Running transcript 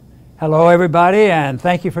Hello, everybody, and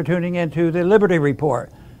thank you for tuning in to the Liberty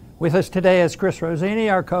Report. With us today is Chris Rossini,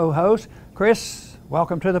 our co-host. Chris,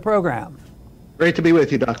 welcome to the program. Great to be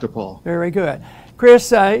with you, Dr. Paul. Very good. Chris,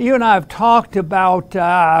 you and I have talked about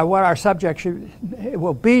what our subject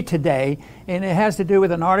will be today, and it has to do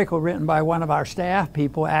with an article written by one of our staff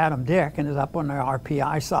people, Adam Dick, and is up on the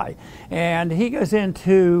RPI site. And he goes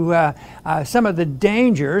into some of the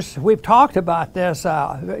dangers. We've talked about this,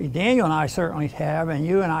 Daniel and I certainly have, and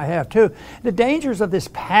you and I have too, the dangers of this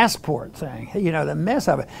passport thing, you know, the mess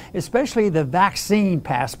of it, especially the vaccine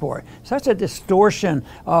passport. Such a distortion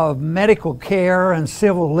of medical care and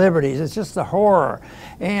civil liberties. It's just a horror.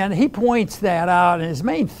 And he points that out, and his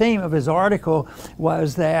main theme of his article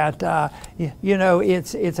was that, you know,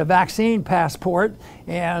 it's a vaccine passport,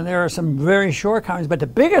 and there are some very shortcomings, but the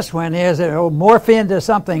biggest one is that it'll morph into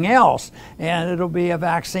something else, and it'll be a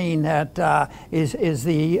vaccine that is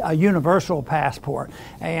the universal passport.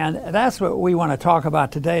 And that's what we want to talk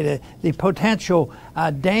about today, the potential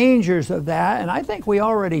dangers of that, and I think we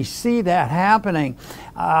already see that happening.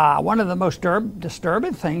 One of the most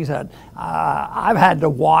disturbing things that I've had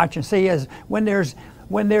to watch and see is when there's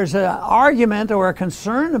an argument or a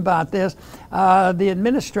concern about this, the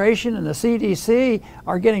administration and the CDC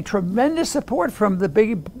are getting tremendous support from the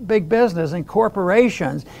big business and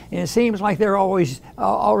corporations, and it seems like they're always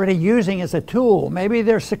already using it as a tool. Maybe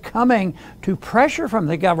they're succumbing to pressure from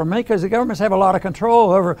the government because the governments have a lot of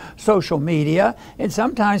control over social media, and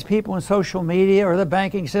sometimes people in social media or the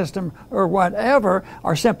banking system or whatever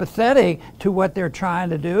are sympathetic to what they're trying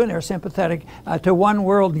to do, and they're sympathetic to one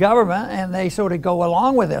world government, and they sort of go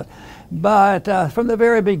along with it. But from the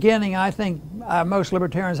very beginning, I think most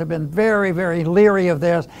libertarians have been very, very leery of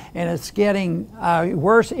this, and it's getting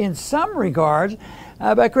worse in some regards.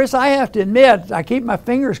 But Chris, I have to admit, I keep my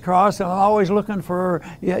fingers crossed, and I'm always looking for,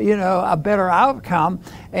 you know, a better outcome.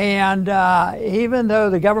 And even though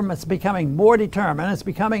the government's becoming more determined, it's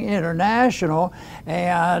becoming international,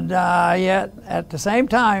 and yet at the same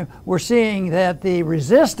time, we're seeing that the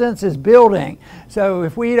resistance is building. So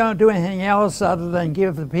if we don't do anything else other than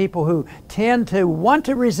give the people who tend to want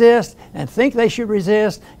to resist and think they should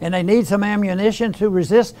resist, and they need some ammunition to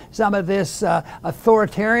resist some of this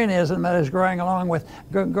authoritarianism that is growing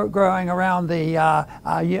around the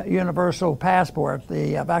universal passport,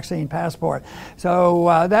 the vaccine passport.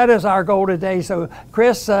 So that is our goal today. So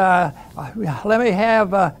Chris, let me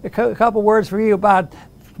have a couple words for you about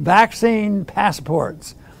vaccine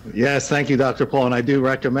passports. Yes, thank you, Dr. Paul, and I do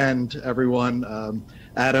recommend everyone.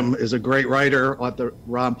 Adam is a great writer at the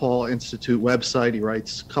Ron Paul Institute website. He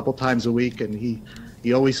writes a couple times a week, and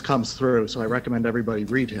he always comes through, so I recommend everybody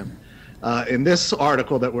read him. In this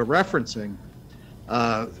article that we're referencing,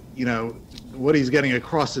 you know, what he's getting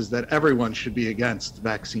across is that everyone should be against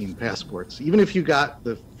vaccine passports, even if you got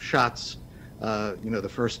the shots, you know, the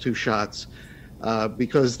first 2 shots,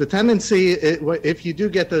 because the tendency, if you do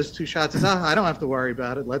get those 2 shots, is, I don't have to worry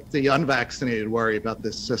about it. Let the unvaccinated worry about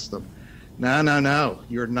this system. No.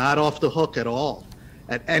 You're not off the hook at all.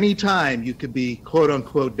 At any time, you could be, quote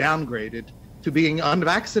unquote, downgraded to being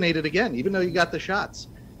unvaccinated again, even though you got the shots.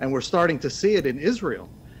 And we're starting to see it in Israel.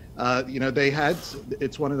 You know,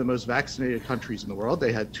 it's one of the most vaccinated countries in the world.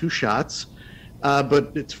 They had 2 shots,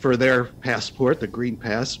 but it's for their passport, the green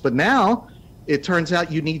pass. But now it turns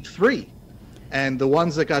out you need 3. And the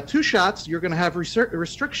ones that got 2 shots, you're going to have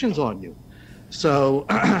restrictions on you. So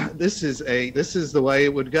this is the way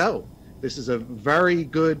it would go. This is a very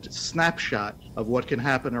good snapshot of what can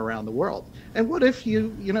happen around the world. And what if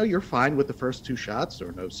you're fine with the first 2 shots, there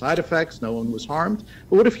are no side effects, no one was harmed.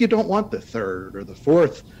 But what if you don't want the 3rd or the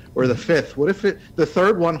 4th or the 5th? What if the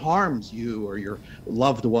 3rd one harms you or your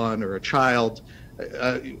loved one or a child?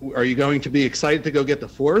 Are you going to be excited to go get the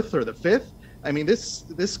 4th or the 5th? I mean,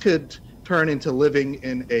 this could turn into living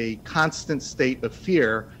in a constant state of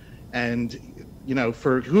fear, and, you know,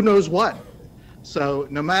 for who knows what. So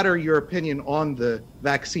no matter your opinion on the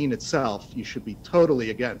vaccine itself, you should be totally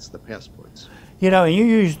against the passports. You know, you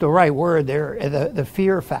used the right word there, the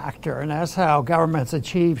fear factor, and that's how governments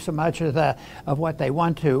achieve so much of what they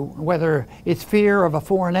want to, whether it's fear of a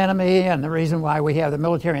foreign enemy, and the reason why we have the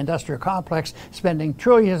military-industrial complex spending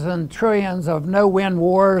trillions and trillions of no-win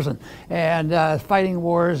wars and fighting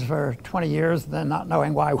wars for 20 years, then not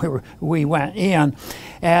knowing why we went in.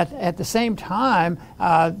 At the same time,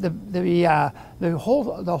 the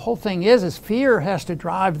whole thing is fear has to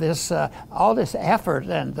drive this all this effort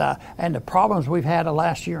and the problems we've had the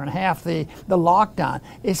last year and a half, the lockdown.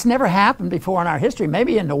 It's never happened before in our history,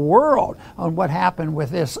 maybe in the world, on what happened with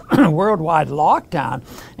this worldwide lockdown,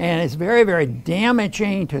 and it's very, very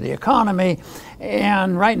damaging to the economy.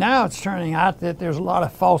 And right now it's turning out that there's a lot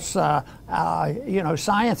of false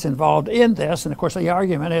science involved in this. And of course the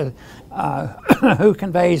argument is who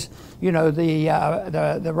conveys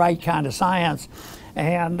the right kind of science.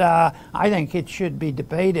 And I think it should be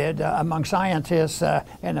debated among scientists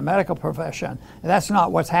in the medical profession. That's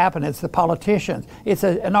not what's happened. It's the politicians. It's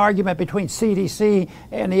an argument between CDC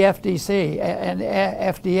and the FDC and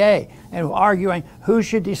FDA, and arguing who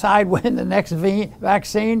should decide when the next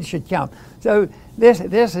vaccine should come. So this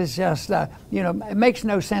is just, it makes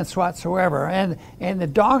no sense whatsoever. And the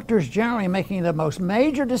doctors generally making the most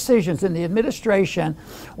major decisions in the administration,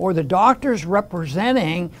 or the doctors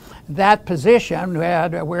representing that position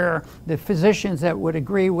where the physicians that would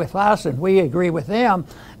agree with us and we agree with them,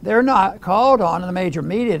 they're not called on in the major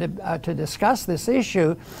media to discuss this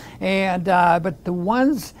issue. And but the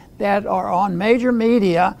ones that are on major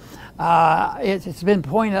media, it's been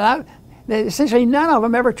pointed out that essentially none of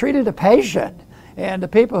them ever treated a patient. And the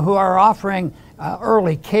people who are offering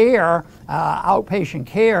early care, outpatient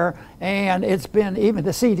care, and it's been, even the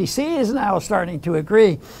CDC is now starting to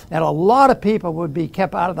agree that a lot of people would be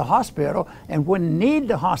kept out of the hospital and wouldn't need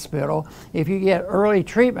the hospital if you get early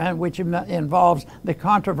treatment, which involves the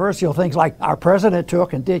controversial things like our president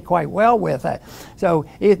took and did quite well with it. So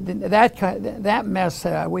that mess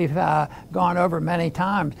we've gone over many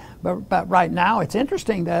times. But right now it's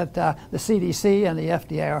interesting that the CDC and the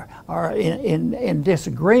FDA are in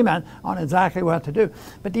disagreement on exactly what to do.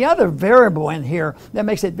 But the other variable in here that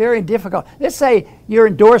makes it very difficult, let's say you're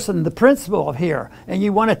endorsing the principle here and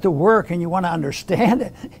you want it to work and you want to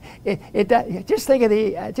understand it. Just think of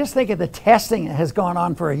the testing that has gone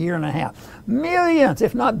on for a year and a half. Millions,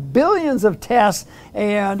 if not billions of tests,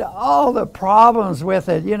 and all the problems with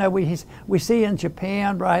it. We see in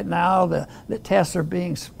Japan right now the tests are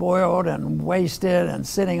being spoiled and wasted and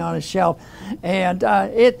sitting on a shelf, and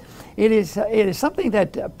it is something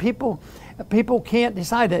that people can't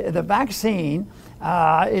decide. The vaccine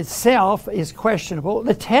itself is questionable.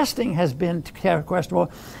 The testing has been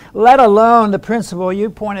questionable, let alone the principle you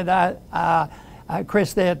pointed out,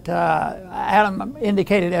 Chris, that Adam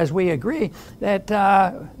indicated, as we agree, that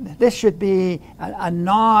this should be a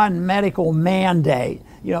non-medical mandate.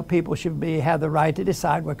 People should have the right to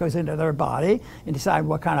decide what goes into their body and decide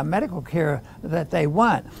what kind of medical care that they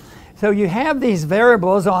want. So you have these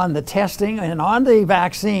variables on the testing and on the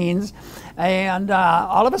vaccines, and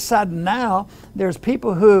all of a sudden now there's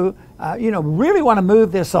people who really want to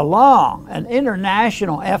move this along, an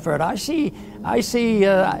international effort. I see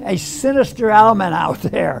a sinister element out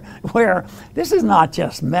there where this is not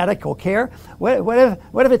just medical care. What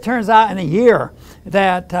if it turns out in a year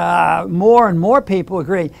that more and more people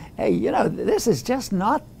agree, hey, this is just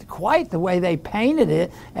not quite the way they painted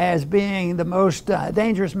it as being the most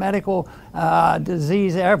dangerous medical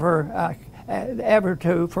disease ever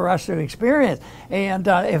for us to experience. And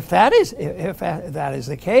if that is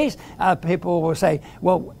the case, people will say,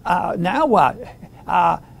 well, now what?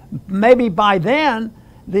 Maybe by then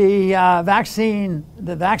the vaccine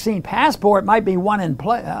passport might be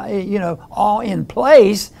all in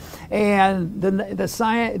place, and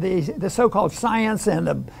the so-called science and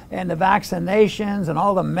the vaccinations and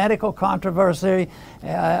all the medical controversy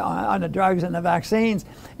on the drugs and the vaccines.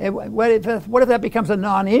 What if that becomes a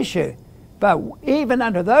non-issue? But even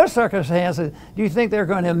under those circumstances, do you think they're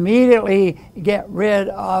going to immediately get rid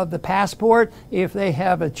of the passport if they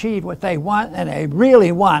have achieved what they want, and they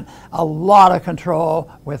really want a lot of control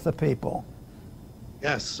with the people?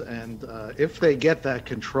 Yes, and if they get that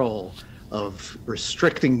control of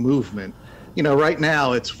restricting movement, right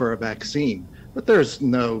now it's for a vaccine, but there's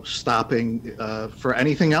no stopping for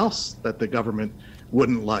anything else that the government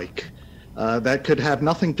wouldn't like. That could have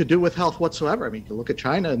nothing to do with health whatsoever. I mean, you look at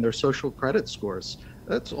China and their social credit scores.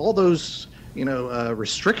 That's all those,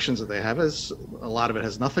 restrictions that they have. A lot of it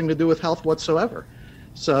has nothing to do with health whatsoever.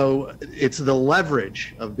 So it's the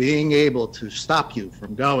leverage of being able to stop you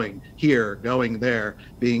from going here, going there,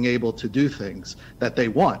 being able to do things that they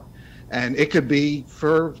want. And it could be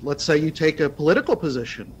for, let's say you take a political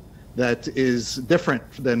position that is different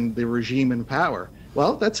than the regime in power.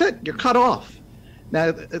 Well, that's it. You're cut off.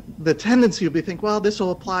 Now, the tendency would be to think, well, this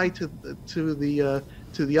will apply to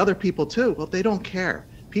the other people too. Well, they don't care.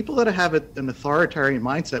 People that have an authoritarian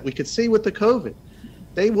mindset, we could see with the COVID,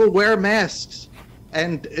 they will wear masks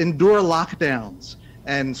and endure lockdowns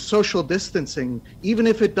and social distancing, even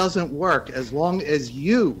if it doesn't work, as long as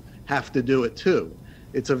you have to do it too.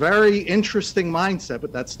 It's a very interesting mindset,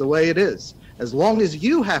 but that's the way it is. As long as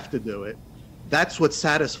you have to do it, that's what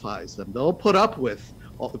satisfies them. They'll put up with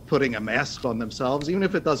putting a mask on themselves, even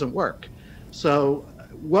if it doesn't work. So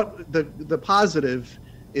what the positive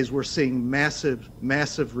is we're seeing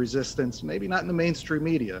massive resistance, maybe not in the mainstream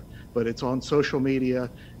media, but it's on social media,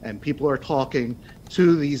 and people are talking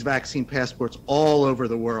to these vaccine passports all over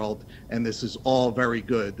the world, and this is all very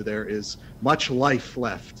good. There is much life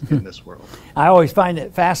left in this world. I always find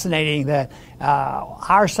it fascinating that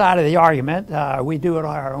our side of the argument, we do it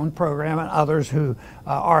on our own program, and others who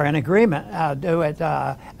are in agreement do it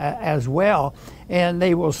as well. And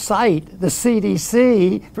they will cite the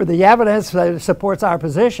CDC for the evidence that supports our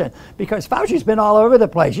position, because Fauci's been all over the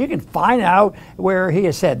place. You can find out where he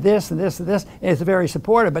has said this and this and this, and it's very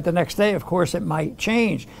supportive, but the next day, of course, it might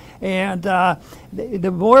change. And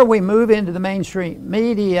the more we move into the mainstream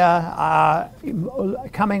media,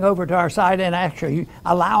 coming over to our side and actually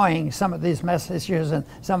allowing some of these messages and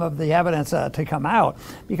some of the evidence to come out.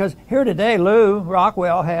 Because here today, Lou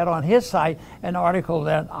Rockwell had on his site an article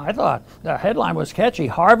that I thought the headline was catchy.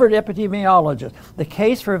 Harvard epidemiologist, the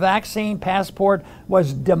case for vaccine passport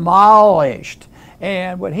was demolished.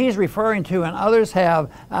 And what he's referring to, and others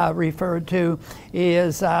have referred to,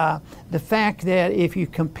 is the fact that if you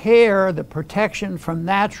compare the protection from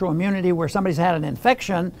natural immunity where somebody's had an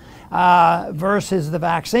infection versus the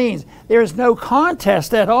vaccines, there's no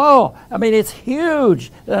contest at all. I mean, it's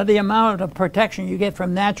huge, the amount of protection you get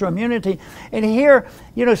from natural immunity. And here,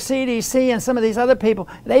 you know, CDC and some of these other people,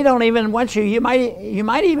 they don't even want you. You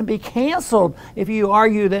might even be canceled if you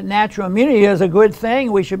argue that natural immunity is a good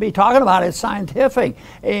thing. We should be talking about it scientific.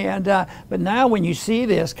 And but now when you see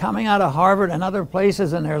this coming out of Harvard and other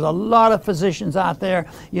places, and there's a lot of physicians out there,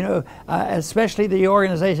 you know, especially the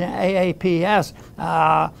organization AAPS,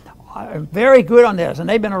 very good on this, and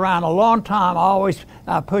they've been around a long time, always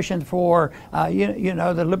pushing for you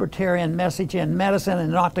know, the libertarian message in medicine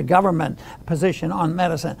and not the government position on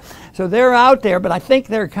medicine. So they're out there, but I think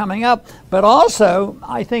they're coming up. But also,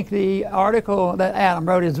 I think the article that Adam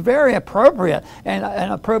wrote is very appropriate, and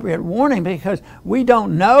an appropriate warning, because we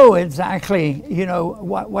don't know exactly, you know,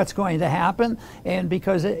 what's going to happen, and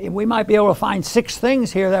because we might be able to find 6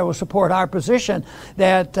 things here that will support our position,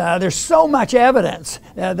 that there's so much evidence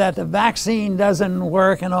that the vaccine doesn't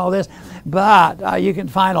work and all this, but you can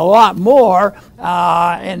find a lot more,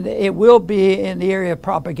 and it will be in the area of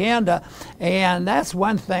propaganda. And that's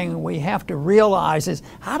one thing we have to realize is,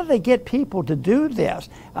 how do they get people to do this?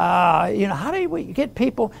 You know, how do we get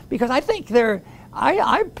people, because I think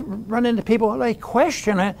I run into people, they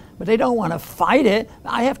question it, but they don't want to fight it.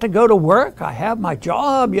 I have to go to work, I have my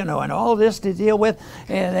job, you know, and all this to deal with,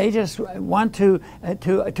 and they just want to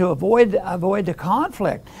avoid the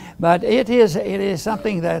conflict. But it is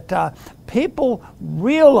something that people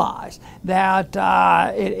realize that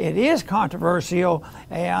it is controversial,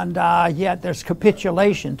 and yet there's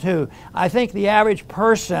capitulation too. I think the average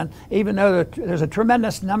person, even though there's a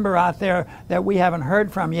tremendous number out there that we haven't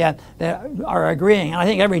heard from yet that are agreeing, and I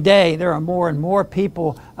think every day there are more and more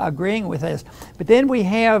people agreeing with this. But then we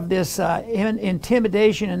have this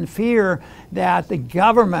intimidation and fear that the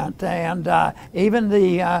government and even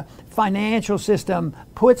the financial system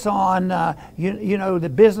puts on you know, the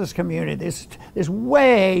business community. There's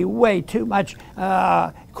way too much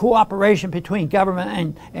cooperation between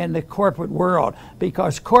government and the corporate world,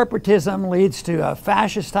 because corporatism leads to a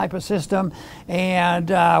fascist type of system. And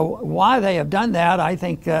why they have done that, I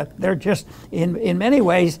think they're just in many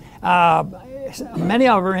ways, many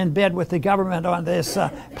of them are in bed with the government on this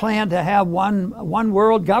plan to have one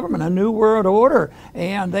world government, a new world order,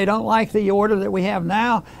 and they don't like the order that we have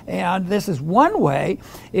now. And this is one way.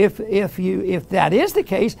 If that is the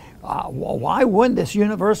case, well, why wouldn't this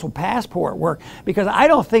universal passport work? Because I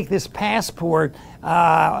don't think this passport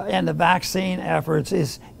and the vaccine efforts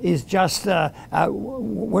is just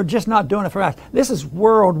we're just not doing it for us. This is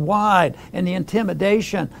worldwide, and the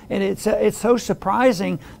intimidation, and it's so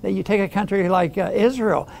surprising that you take a country like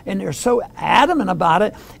Israel, and they're so adamant about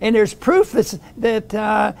it, and there's proof that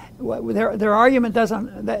their argument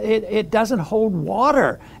doesn't hold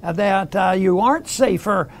water, that you aren't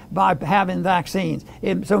safer by having vaccines.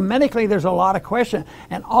 So medically, there's a lot of question,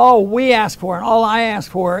 and all we ask for, and all I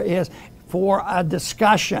ask for, is for a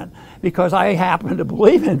discussion, because I happen to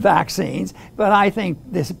believe in vaccines, but I think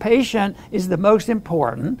this patient is the most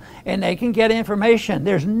important, and they can get information.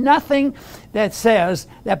 There's nothing that says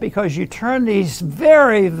that because you turn these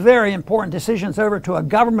very important decisions over to a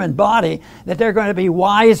government body, that they're going to be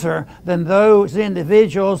wiser than those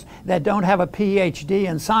individuals that don't have a PhD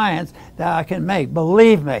in science that can make.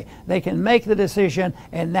 Believe me, they can make the decision,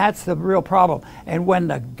 and that's the real problem. And when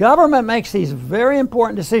the government makes these very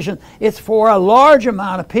important decisions, it's for a large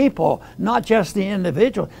amount of people, not just the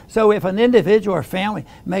individual. So if an individual or family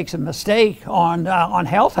makes a mistake on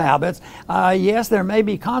health habits, yes, there may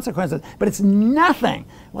be consequences, but it's nothing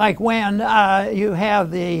like when you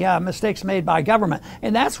have the mistakes made by government.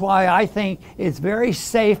 And that's why I think it's very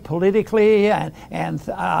safe politically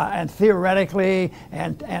and theoretically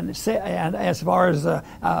and as far as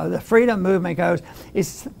the freedom movement goes,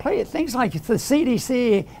 is things like the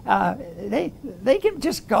CDC, they can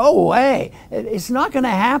just go away. It's not going to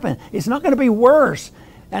happen. It's not going to be worse.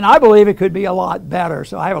 And I believe it could be a lot better.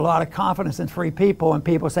 So I have a lot of confidence in free people, and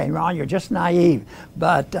people say, Ron, you're just naive.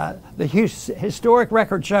 But the historic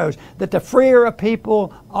record shows that the freer a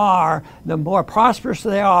people are, the more prosperous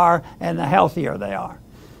they are, and the healthier they are.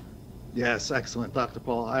 Yes, excellent, Dr.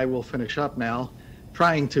 Paul. I will finish up now,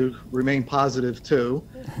 trying to remain positive too.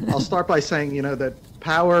 I'll start by saying, that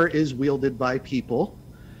power is wielded by people,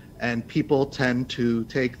 and people tend to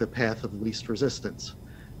take the path of least resistance.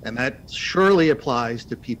 And that surely applies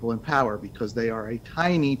to people in power, because they are a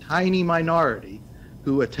tiny, tiny minority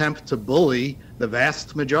who attempt to bully the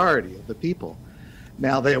vast majority of the people.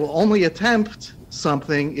 Now, they will only attempt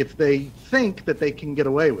something if they think that they can get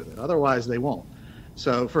away with it. Otherwise, they won't.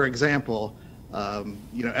 So, for example,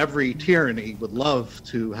 every tyranny would love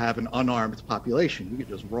to have an unarmed population. You could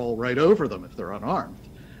just roll right over them if they're unarmed.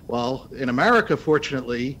 Well, in America,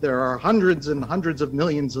 fortunately, there are hundreds and hundreds of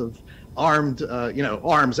millions of armed,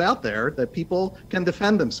 arms out there that people can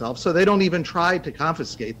defend themselves. So they don't even try to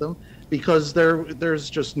confiscate them, because there's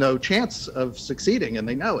just no chance of succeeding, and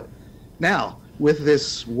they know it. Now, with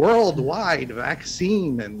this worldwide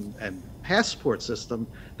vaccine and passport system,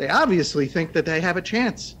 they obviously think that they have a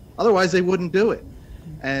chance. Otherwise, they wouldn't do it.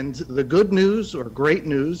 And the good news, or great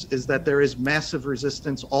news, is that there is massive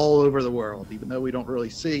resistance all over the world, even though we don't really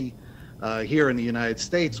see here in the United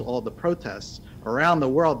States all the protests. Around the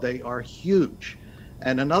world, they are huge.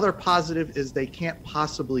 And another positive is they can't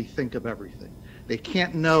possibly think of everything. They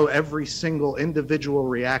can't know every single individual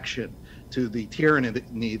reaction to the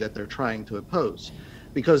tyranny that they're trying to impose.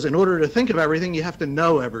 Because in order to think of everything, you have to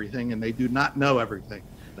know everything, and they do not know everything.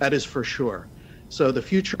 That is for sure. So the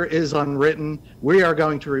future is unwritten. We are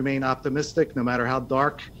going to remain optimistic no matter how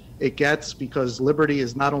dark it gets, because liberty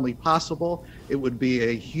is not only possible, it would be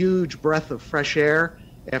a huge breath of fresh air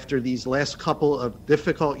after these last couple of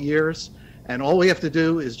difficult years. And all we have to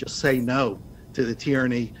do is just say no to the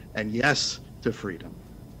tyranny and yes to freedom.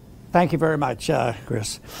 Thank you very much,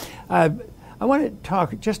 Chris. I want to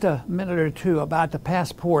talk just a minute or two about the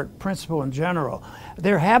passport principle in general.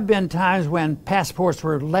 There have been times when passports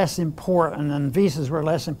were less important and visas were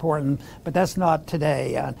less important, but that's not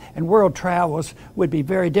today. And world travels would be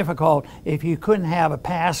very difficult if you couldn't have a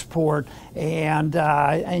passport and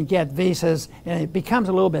get visas, and it becomes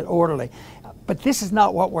a little bit orderly. But this is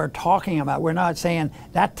not what we're talking about. We're not saying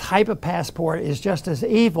that type of passport is just as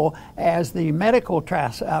evil as the medical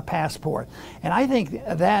passport. And I think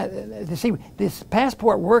that, see, this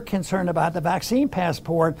passport we're concerned about, the vaccine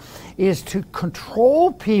passport, is to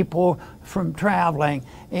control people from traveling,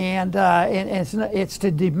 and it's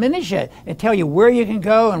to diminish it and tell you where you can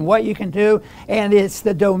go and what you can do. And it's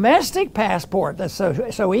the domestic passport that's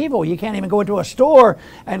so evil. You can't even go into a store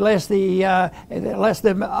unless the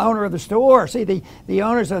owner of the store, see, the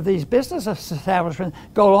owners of these business establishments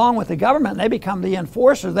go along with the government, and they become the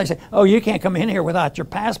enforcers. They say, oh, you can't come in here without your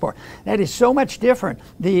passport. That is so much different.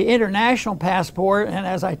 The international passport, and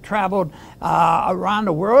as I traveled around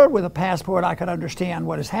the world with a passport, I could understand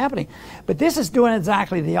what is happening. But this is doing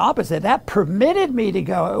exactly the opposite. That permitted me to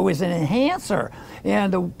go. It was an enhancer.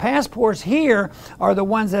 And the passports here are the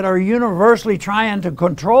ones that are universally trying to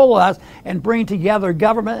control us and bring together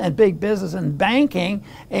government and big business and banking.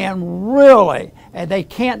 And really, they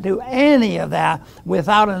can't do any of that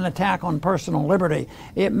without an attack on personal liberty.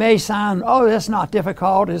 It may sound, oh, that's not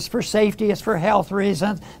difficult. It's for safety. It's for health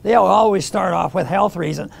reasons. They'll always start off with health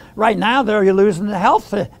reasons. Right now, they're losing the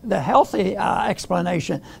healthy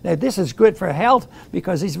explanation that this is good for health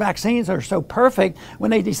because these vaccines are so perfect.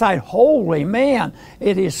 When they decide, holy man,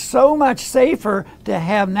 it is so much safer to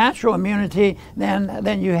have natural immunity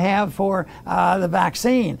than you have for the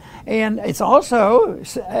vaccine. And it's also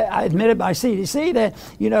admitted by CDC that,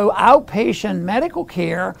 outpatient medical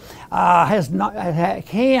care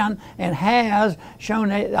can and has shown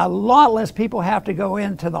that a lot less people have to go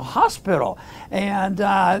into the hospital. And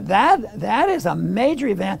that is a major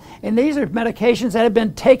event. And these are medications that have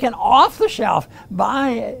been taken off the shelf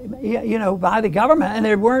by the government, and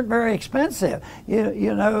they weren't very expensive. The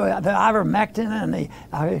ivermectin and the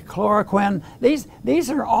chloroquine.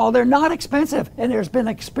 They're not expensive, and there's been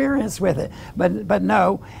experience with it. But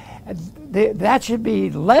no. that should be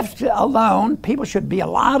left alone. People should be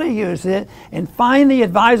allowed to use it, and find the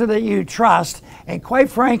advisor that you trust. And quite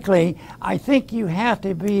frankly, I think you have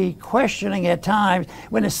to be questioning at times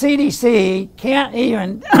when the CDC can't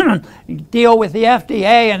even deal with the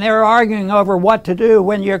FDA, and they're arguing over what to do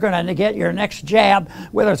when you're going to get your next jab,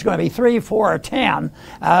 whether it's going to be 3, 4, or 10.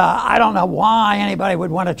 I don't know why anybody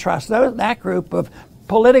would want to trust that group of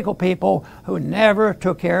political people who never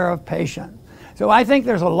took care of patients. So I think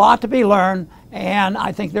there's a lot to be learned, and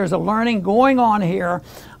I think there's a learning going on here.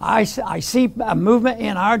 I see a movement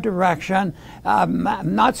in our direction,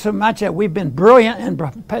 not so much that we've been brilliant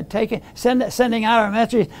in sending out our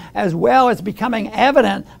message, as well as becoming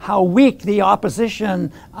evident how weak the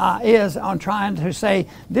opposition is on trying to say,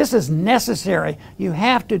 this is necessary, you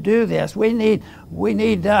have to do this. We need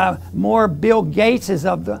more Bill Gateses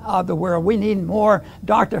of the world. We need more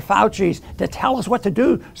Dr. Fauci's to tell us what to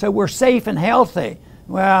do so we're safe and healthy.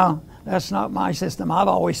 Well, that's not my system. I've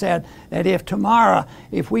always said that if tomorrow,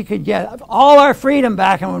 if we could get all our freedom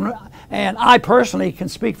back, and I personally can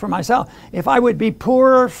speak for myself, if I would be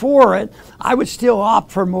poorer for it, I would still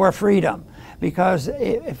opt for more freedom, because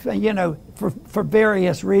for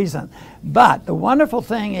various reasons. But the wonderful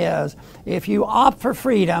thing is, if you opt for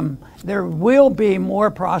freedom, there will be more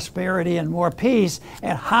prosperity and more peace.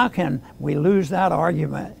 And how can we lose that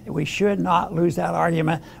argument? We should not lose that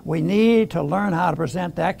argument. We need to learn how to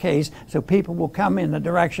present that case so people will come in the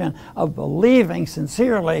direction of believing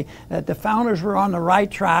sincerely that the founders were on the right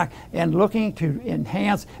track and looking to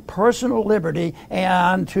enhance personal liberty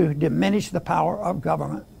and to diminish the power of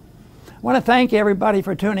government. I want to thank everybody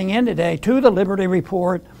for tuning in today to the Liberty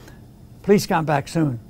Report. Please come back soon.